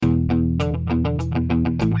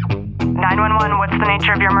What's the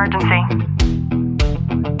nature of your emergency?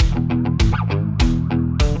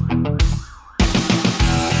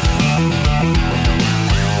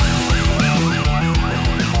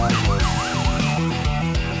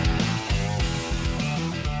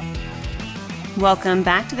 Welcome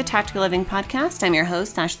back to the Tactical Living Podcast. I'm your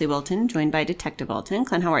host, Ashley Wilton, joined by Detective Wilton.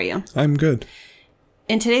 Clint, how are you? I'm good.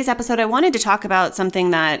 In today's episode, I wanted to talk about something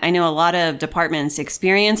that I know a lot of departments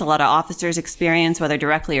experience, a lot of officers experience, whether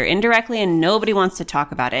directly or indirectly, and nobody wants to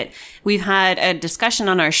talk about it. We've had a discussion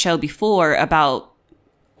on our show before about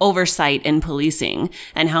oversight in policing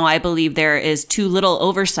and how I believe there is too little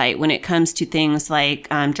oversight when it comes to things like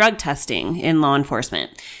drug testing in law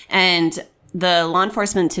enforcement. And the Law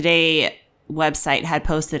Enforcement Today website had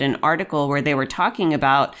posted an article where they were talking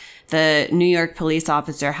about the New York police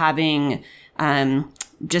officer having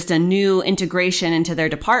just a new integration into their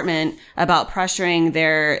department about pressuring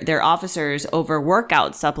their officers over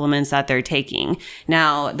workout supplements that they're taking.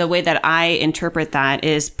 Now, the way that I interpret that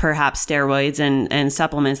is perhaps steroids and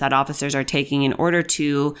supplements that officers are taking in order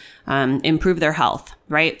to improve their health,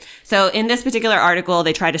 right? So in this particular article,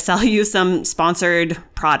 they try to sell you some sponsored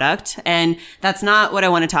product, and that's not what I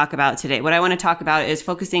want to talk about today. What I want to talk about is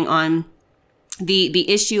focusing on the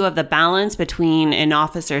issue of the balance between an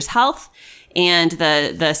officer's health and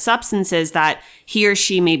the substances that he or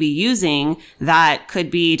she may be using that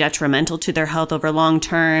could be detrimental to their health over long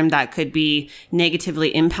term, that could be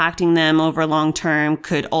negatively impacting them over long term,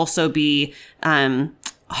 could also be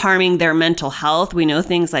harming their mental health. We know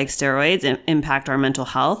things like steroids impact our mental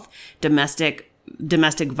health. Domestic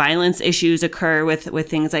violence issues occur with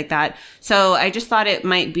things like that. So I just thought it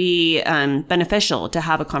might be beneficial to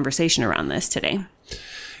have a conversation around this today.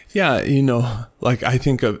 Yeah, like I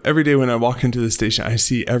think of every day when I walk into the station, I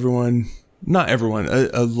see not everyone,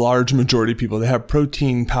 a large majority of people, they have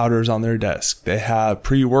protein powders on their desk. They have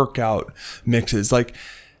pre-workout mixes. Like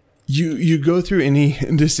you go through any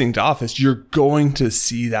distinct office, you're going to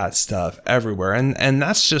see that stuff everywhere. And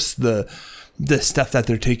that's just the stuff that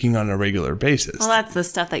they're taking on a regular basis. Well, that's the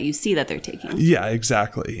stuff that you see that they're taking. Yeah,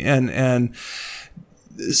 exactly. And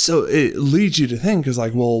so it leads you to think is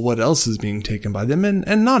like, well, what else is being taken by them?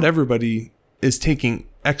 And not everybody is taking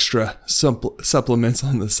extra supplements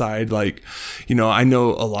on the side. Like, I know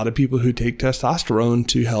a lot of people who take testosterone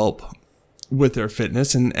to help with their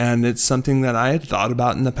fitness. And it's something that I had thought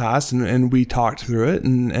about in the past, and we talked through it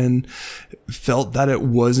and felt that it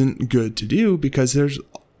wasn't good to do because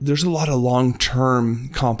there's a lot of long-term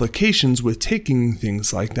complications with taking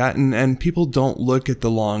things like that. And people don't look at the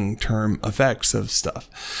long-term effects of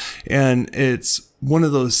stuff. And it's one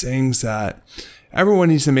of those things that everyone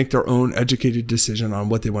needs to make their own educated decision on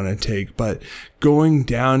what they want to take. But going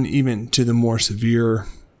down even to the more severe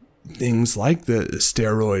things like the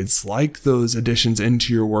steroids, like those additions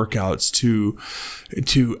into your workouts to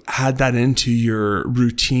add that into your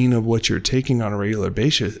routine of what you're taking on a regular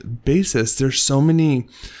basis, there's so many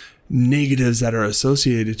negatives that are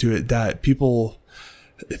associated to it that people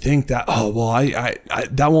think that, oh, well, I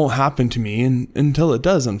that won't happen to me until it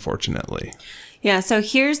does, unfortunately. Yeah, so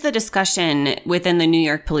here's the discussion within the New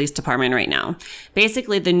York Police Department right now.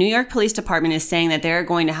 Basically, the New York Police Department is saying that they're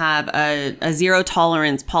going to have a zero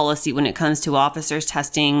tolerance policy when it comes to officers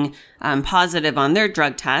testing positive on their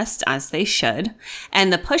drug test, as they should.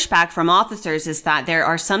 And the pushback from officers is that there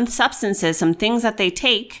are some substances, some things that they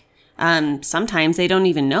take, sometimes they don't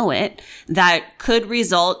even know it, that could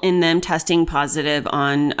result in them testing positive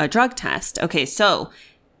on a drug test. Okay, so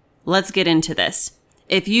let's get into this.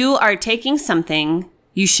 If you are taking something,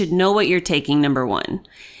 you should know what you're taking, number one.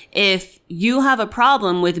 If you have a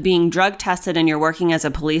problem with being drug tested and you're working as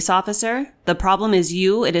a police officer, the problem is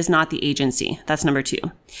you, it is not the agency. That's number two.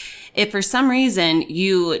 If for some reason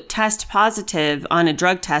you test positive on a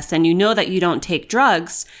drug test and you know that you don't take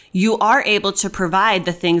drugs, you are able to provide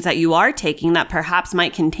the things that you are taking that perhaps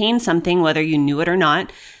might contain something, whether you knew it or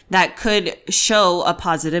not, that could show a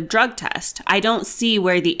positive drug test. I don't see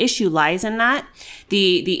where the issue lies in that.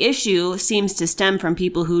 The issue seems to stem from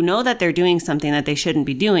people who know that they're doing something that they shouldn't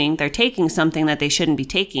be doing. They're taking something that they shouldn't be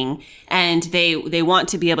taking, and they want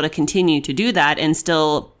to be able to continue to do that and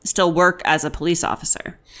still work as a police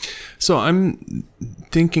officer. So I'm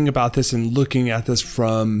thinking about this and looking at this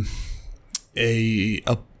from an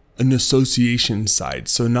association side.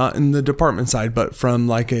 So not in the department side, but from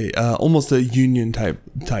like almost a union type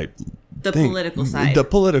the thing. Political side. The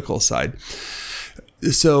political side.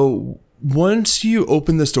 So once you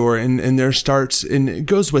open this door and there starts, and it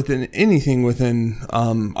goes within anything within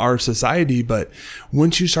our society, but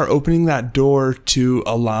once you start opening that door to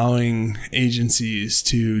allowing agencies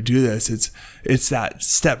to do this, it's that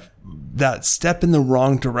step that step in the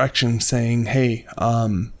wrong direction saying, hey,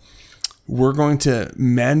 we're going to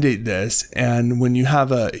mandate this. And when you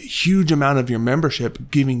have a huge amount of your membership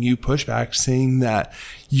giving you pushback saying that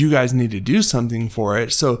you guys need to do something for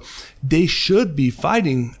it. So they should be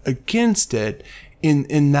fighting against it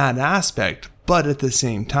in that aspect. But at the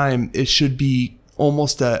same time, it should be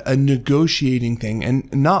almost a negotiating thing, and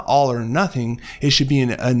not all or nothing. It should be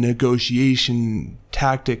a negotiation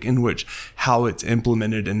tactic in which how it's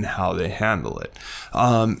implemented and how they handle it.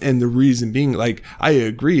 And the reason being, like, I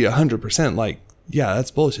agree 100%. Like, yeah,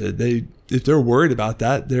 that's bullshit. If they're worried about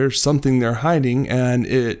that, there's something they're hiding, and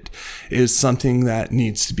it is something that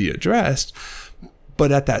needs to be addressed.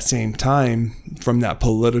 But at that same time, from that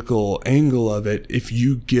political angle of it, if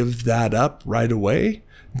you give that up right away,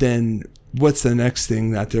 then what's the next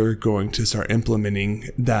thing that they're going to start implementing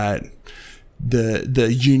that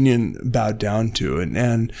the union bowed down to?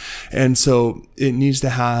 And so it needs to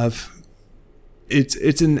have,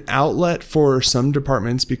 it's an outlet for some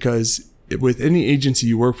departments, because with any agency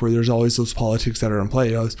you work for, there's always those politics that are in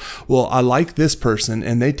play. Well, I like this person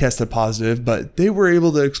and they tested positive, but they were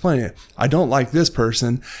able to explain it. I don't like this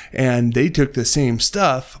person and they took the same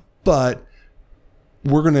stuff, but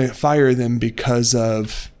we're going to fire them because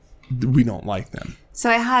of we don't like them. So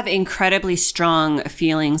I have incredibly strong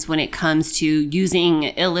feelings when it comes to using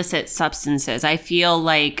illicit substances. I feel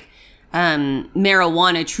like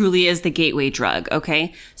marijuana truly is the gateway drug.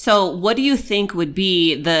 Okay. So what do you think would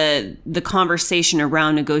be the conversation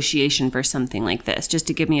around negotiation for something like this, just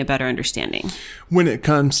to give me a better understanding? When it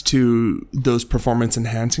comes to those performance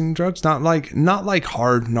enhancing drugs, not like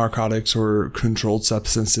hard narcotics or controlled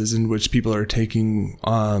substances in which people are taking,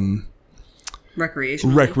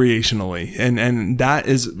 recreationally. And that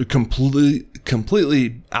is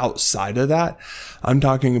completely outside of that. I'm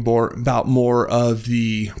talking about more of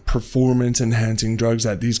the performance enhancing drugs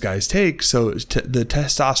that these guys take. So the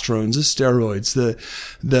testosterones, the steroids, the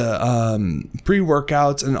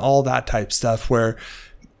pre-workouts and all that type stuff, where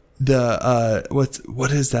the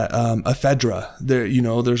what is that ephedra,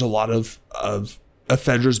 there's a lot of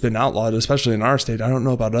ephedra's been outlawed, especially in our state. I don't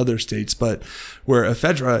know about other states, but where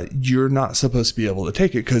ephedra, you're not supposed to be able to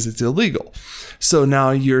take it because it's illegal. So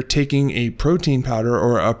now you're taking a protein powder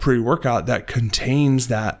or a pre-workout that contains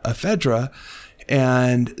that ephedra,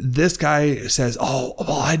 and this guy says, oh,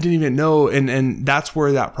 well, I didn't even know. And that's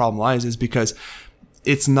where that problem lies, is because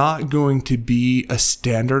it's not going to be a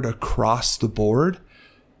standard across the board.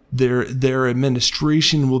 Their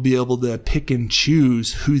administration will be able to pick and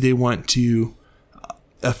choose who they want to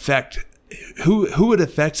affect, who it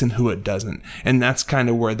affects and who it doesn't. And that's kind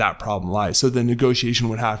of where that problem lies. So the negotiation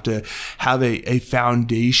would have to have a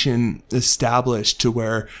foundation established to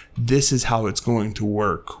where this is how it's going to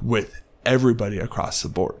work with everybody across the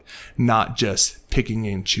board, not just picking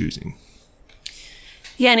and choosing.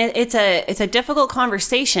 Yeah, and it's a difficult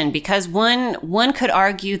conversation, because one could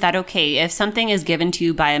argue that, okay, if something is given to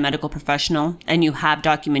you by a medical professional and you have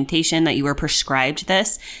documentation that you were prescribed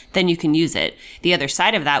this, then you can use it. The other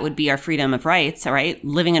side of that would be our freedom of rights, all right,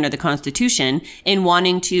 living under the Constitution, in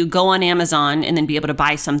wanting to go on Amazon and then be able to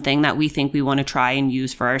buy something that we think we want to try and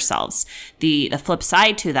use for ourselves. The flip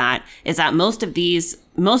side to that is that most of these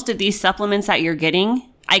supplements that you're getting,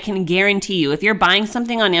 I can guarantee you, if you're buying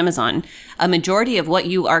something on Amazon, a majority of what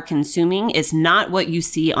you are consuming is not what you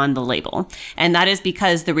see on the label. And that is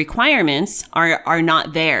because the requirements are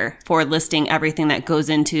not there for listing everything that goes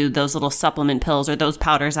into those little supplement pills or those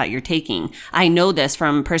powders that you're taking. I know this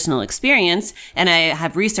from personal experience, and I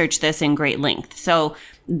have researched this in great length. So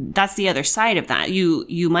that's the other side of that.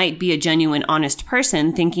 You might be a genuine, honest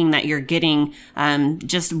person thinking that you're getting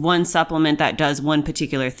just one supplement that does one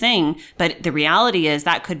particular thing. But the reality is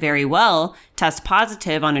that could very well test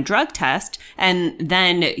positive on a drug test. And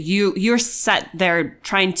then you're set there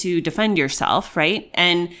trying to defend yourself, right?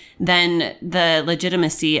 And then the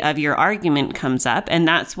legitimacy of your argument comes up. And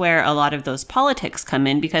that's where a lot of those politics come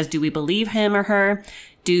in, because do we believe him or her?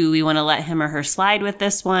 Do we want to let him or her slide with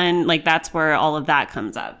this one? Like, that's where all of that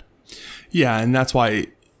comes up. Yeah, and that's why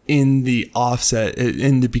in the offset,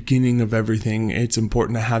 in the beginning of everything, it's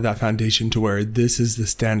important to have that foundation to where this is the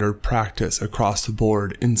standard practice across the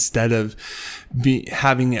board, instead of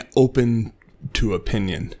having it open to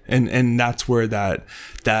opinion. And that's where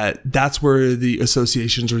that's where the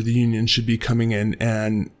associations or the union should be coming in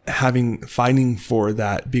and fighting for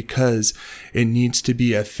that, because it needs to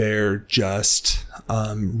be a fair, just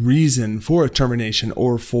reason for a termination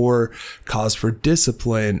or for cause for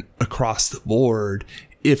discipline across the board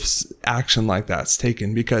if action like that's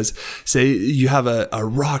taken. Because say you have a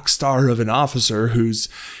rock star of an officer who's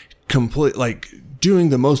complete, like doing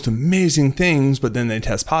the most amazing things, but then they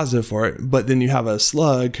test positive for it. But then you have a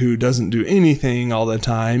slug who doesn't do anything all the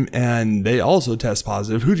time and they also test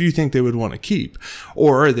positive. Who do you think they would want to keep?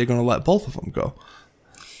 Or are they going to let both of them go?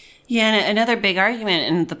 Yeah, and another big argument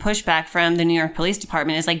and the pushback from the New York Police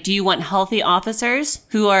Department is like, do you want healthy officers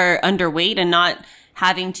who are underweight and not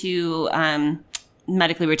having to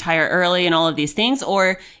medically retire early and all of these things?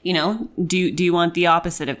 Or, do you want the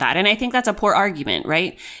opposite of that? And I think that's a poor argument,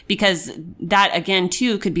 right? Because that, again,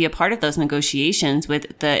 too, could be a part of those negotiations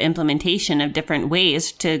with the implementation of different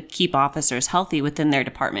ways to keep officers healthy within their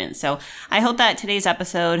department. So I hope that today's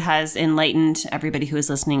episode has enlightened everybody who is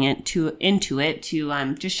listening into it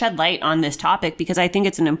to just shed light on this topic, because I think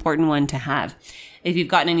it's an important one to have. If you've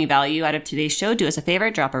gotten any value out of today's show, do us a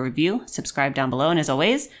favor, drop a review, subscribe down below, and as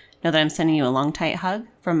always, know that I'm sending you a long, tight hug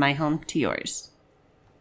from my home to yours.